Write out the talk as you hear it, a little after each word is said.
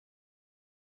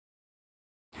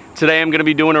Today I'm going to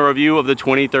be doing a review of the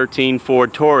 2013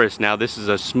 Ford Taurus. Now this is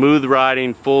a smooth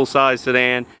riding full-size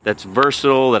sedan that's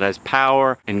versatile, that has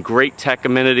power and great tech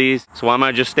amenities. So why am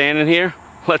I just standing here?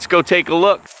 Let's go take a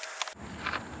look.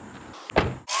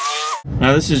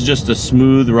 Now this is just a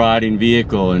smooth riding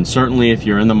vehicle, and certainly if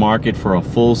you're in the market for a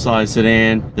full-size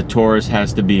sedan, the Taurus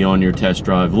has to be on your test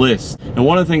drive list. And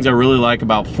one of the things I really like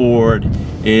about Ford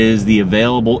is the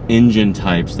available engine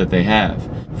types that they have.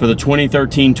 For the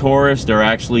 2013 Taurus, there are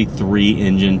actually 3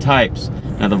 engine types.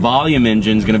 Now the volume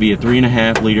engine is going to be a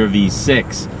 3.5 liter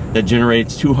V6 that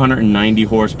generates 290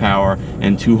 horsepower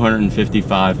and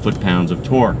 255 foot-pounds of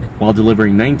torque, while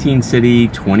delivering 19 city,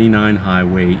 29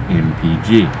 highway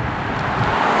MPG.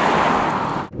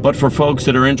 But for folks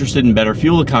that are interested in better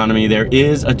fuel economy, there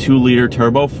is a 2-liter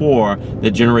Turbo 4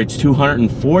 that generates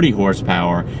 240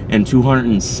 horsepower and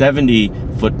 270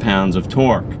 foot-pounds of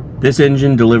torque. This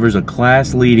engine delivers a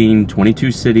class-leading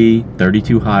 22 city,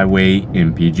 32 highway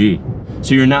MPG.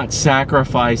 So you're not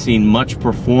sacrificing much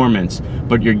performance,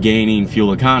 but you're gaining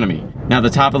fuel economy. Now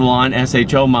the top of the line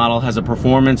SHO model has a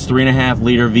performance 3.5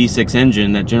 liter V6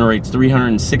 engine that generates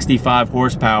 365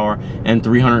 horsepower and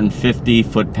 350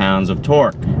 foot-pounds of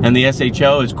torque. And the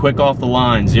SHO is quick off the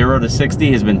line. 0 to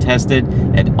 60 has been tested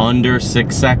at under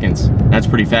 6 seconds. That's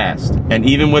pretty fast. And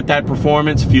even with that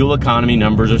performance, fuel economy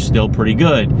numbers are still pretty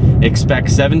good.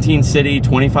 Expect 17 city,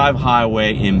 25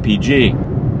 highway MPG.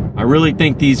 I really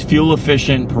think these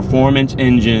fuel-efficient performance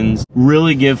engines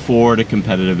really give Ford a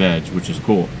competitive edge, which is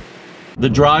cool. The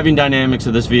driving dynamics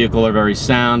of this vehicle are very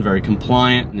sound, very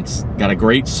compliant. It's got a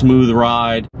great smooth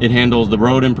ride. It handles the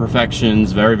road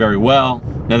imperfections very, very well.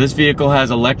 Now this vehicle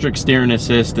has electric steering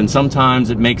assist, and sometimes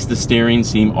it makes the steering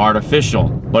seem artificial.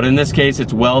 But in this case,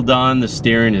 it's well done. The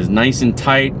steering is nice and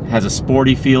tight, has a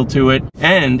sporty feel to it,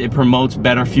 and it promotes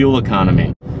better fuel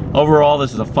economy. Overall,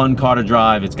 this is a fun car to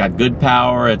drive. It's got good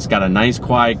power. It's got a nice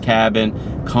quiet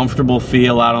cabin, comfortable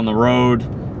feel out on the road.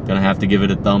 Gonna have to give it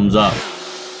a thumbs up.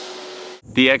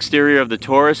 The exterior of the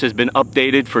Taurus has been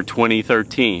updated for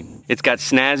 2013. It's got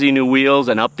snazzy new wheels,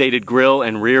 an updated grille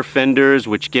and rear fenders,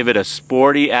 which give it a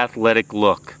sporty, athletic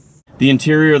look. The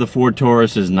interior of the Ford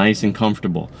Taurus is nice and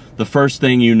comfortable. The first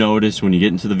thing you notice when you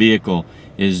get into the vehicle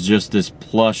is just this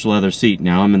plush leather seat.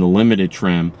 Now I'm in the limited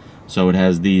trim, so it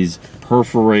has these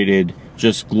perforated,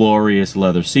 just glorious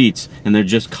leather seats, and they're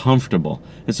just comfortable.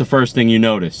 It's the first thing you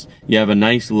notice. You have a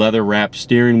nice leather wrapped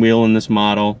steering wheel in this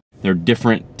model. There are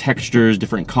different textures,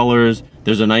 different colors.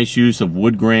 There's a nice use of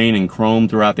wood grain and chrome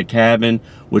throughout the cabin,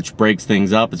 which breaks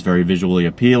things up. It's very visually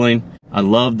appealing. I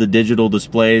love the digital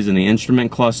displays in the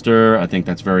instrument cluster. I think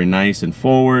that's very nice and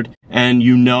forward. And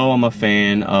you know I'm a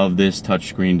fan of this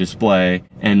touchscreen display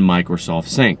and Microsoft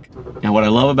Sync. Now what I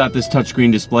love about this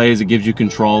touchscreen display is it gives you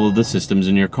control of the systems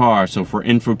in your car. So for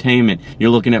infotainment,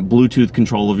 you're looking at Bluetooth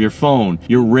control of your phone,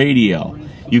 your radio.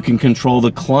 You can control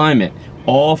the climate,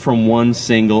 all from one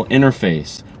single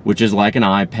interface, which is like an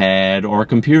iPad or a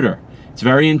computer. It's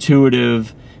very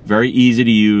intuitive, very easy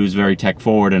to use, very tech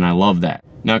forward, and I love that.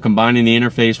 Now combining the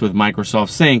interface with Microsoft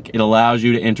Sync, it allows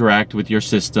you to interact with your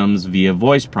systems via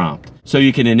voice prompt. So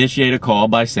you can initiate a call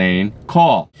by saying,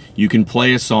 call. You can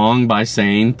play a song by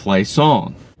saying, play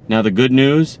song. Now the good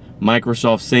news,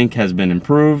 Microsoft Sync has been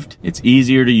improved. It's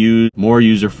easier to use, more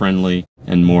user-friendly,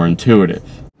 and more intuitive.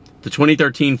 The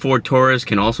 2013 Ford Taurus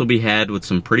can also be had with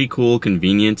some pretty cool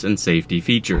convenience and safety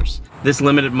features. This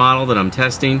limited model that I'm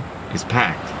testing is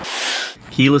packed.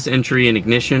 Keyless entry and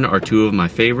ignition are 2 of my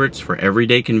favorites for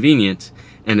everyday convenience,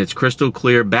 and its crystal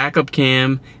clear backup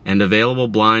cam and available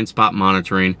blind spot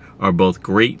monitoring are both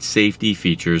great safety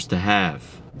features to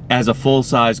have. As a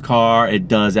full-size car, it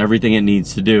does everything it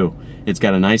needs to do. It's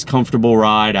got a nice comfortable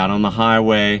ride out on the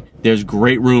highway. There's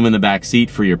great room in the back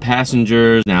seat for your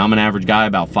passengers. Now I'm an average guy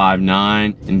about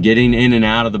 5'9", and getting in and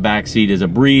out of the back seat is a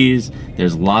breeze.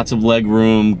 There's lots of leg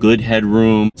room, good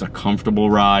headroom. It's a comfortable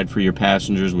ride for your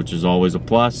passengers, which is always a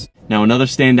plus. Now another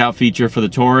standout feature for the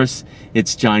Taurus,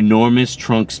 its ginormous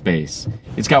trunk space.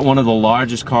 It's got one of the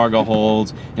largest cargo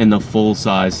holds in the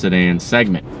full-size sedan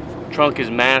segment. Trunk is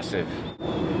massive.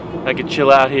 I could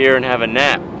chill out here and have a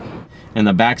nap. And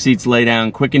the back seats lay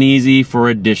down quick and easy for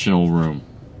additional room.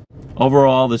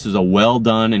 Overall, this is a well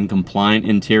done and compliant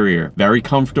interior. Very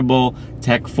comfortable,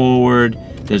 tech forward.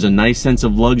 There's a nice sense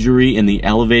of luxury in the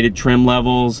elevated trim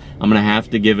levels. I'm gonna have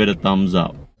to give it a thumbs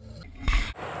up.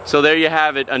 So there you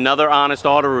have it, another honest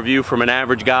auto review from an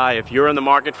average guy. If you're in the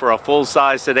market for a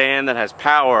full-size sedan that has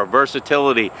power,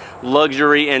 versatility,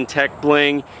 luxury, and tech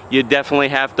bling, you definitely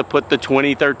have to put the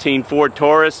 2013 Ford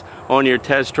Taurus on your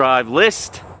test drive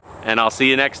list. And I'll see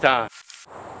you next time.